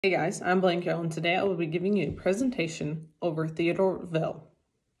Hey guys, I'm Blanco, and today I will be giving you a presentation over Theodore Vail.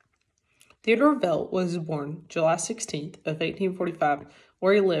 Theodore Vail was born July 16th of 1845,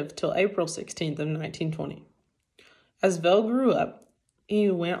 where he lived till April 16th of 1920. As Vail grew up,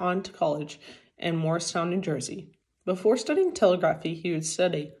 he went on to college in Morristown, New Jersey. Before studying telegraphy, he would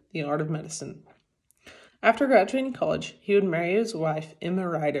study the art of medicine. After graduating college, he would marry his wife, Emma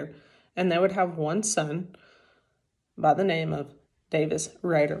Ryder, and they would have one son by the name of Davis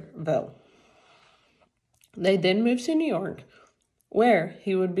Ryder Vail. They then moved to New York, where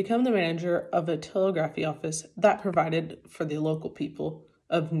he would become the manager of a telegraphy office that provided for the local people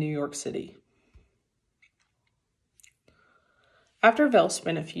of New York City. After Vail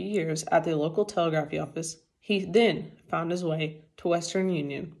spent a few years at the local telegraphy office, he then found his way to Western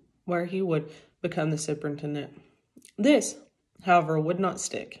Union, where he would become the superintendent. This, however, would not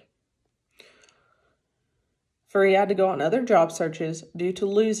stick, for he had to go on other job searches due to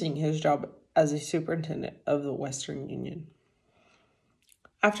losing his job as a superintendent of the Western Union.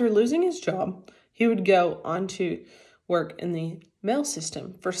 After losing his job, he would go on to work in the mail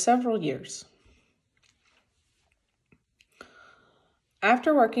system for several years.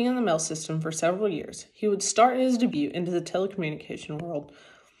 After working in the mail system for several years, he would start his debut into the telecommunication world,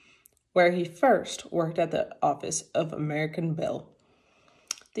 where he first worked at the office of American Vail.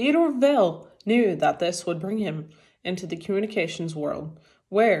 Theodore Vail knew that this would bring him into the communications world,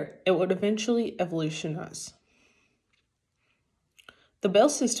 where it would eventually evolutionize. The Vail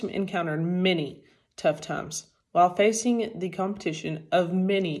system encountered many tough times while facing the competition of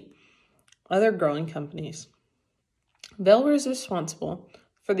many other growing companies. Vail was responsible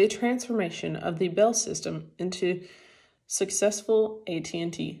for the transformation of the Vail system into successful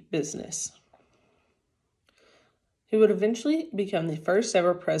AT&T business. He would eventually become the first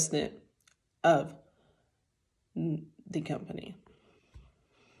ever president of the company.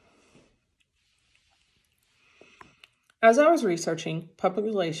 As I was researching public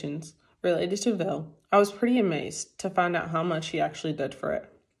relations related to Vail, I was pretty amazed to find out how much he actually did for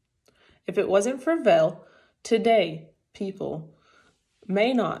it. If it wasn't for Vail, today people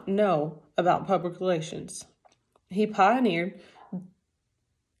may not know about public relations. He pioneered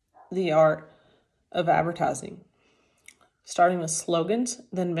the art of advertising, starting with slogans,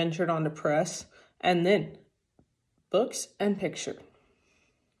 then ventured on to press, and then books and picture.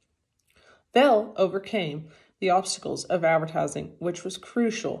 Vail overcame the obstacles of advertising, which was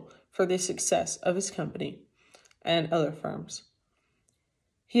crucial for the success of his company and other firms.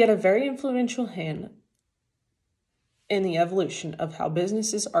 He had a very influential hand in the evolution of how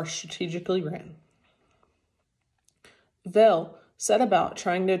businesses are strategically ran. Vail set about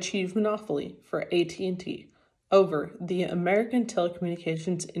trying to achieve monopoly for AT&T over the American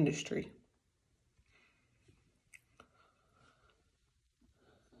telecommunications industry.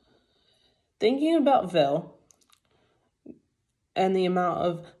 Thinking about Vail and the amount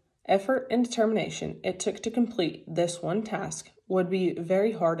of effort and determination it took to complete this one task would be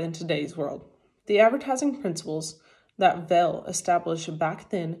very hard in today's world. The advertising principles that Vail established back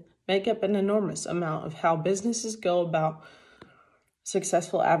then make up an enormous amount of how businesses go about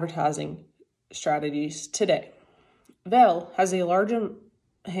successful advertising strategies today. Vail has a large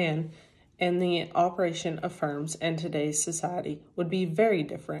hand in the operation of firms, and today's society would be very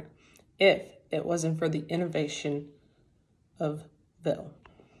different if it wasn't for the innovation of Vail.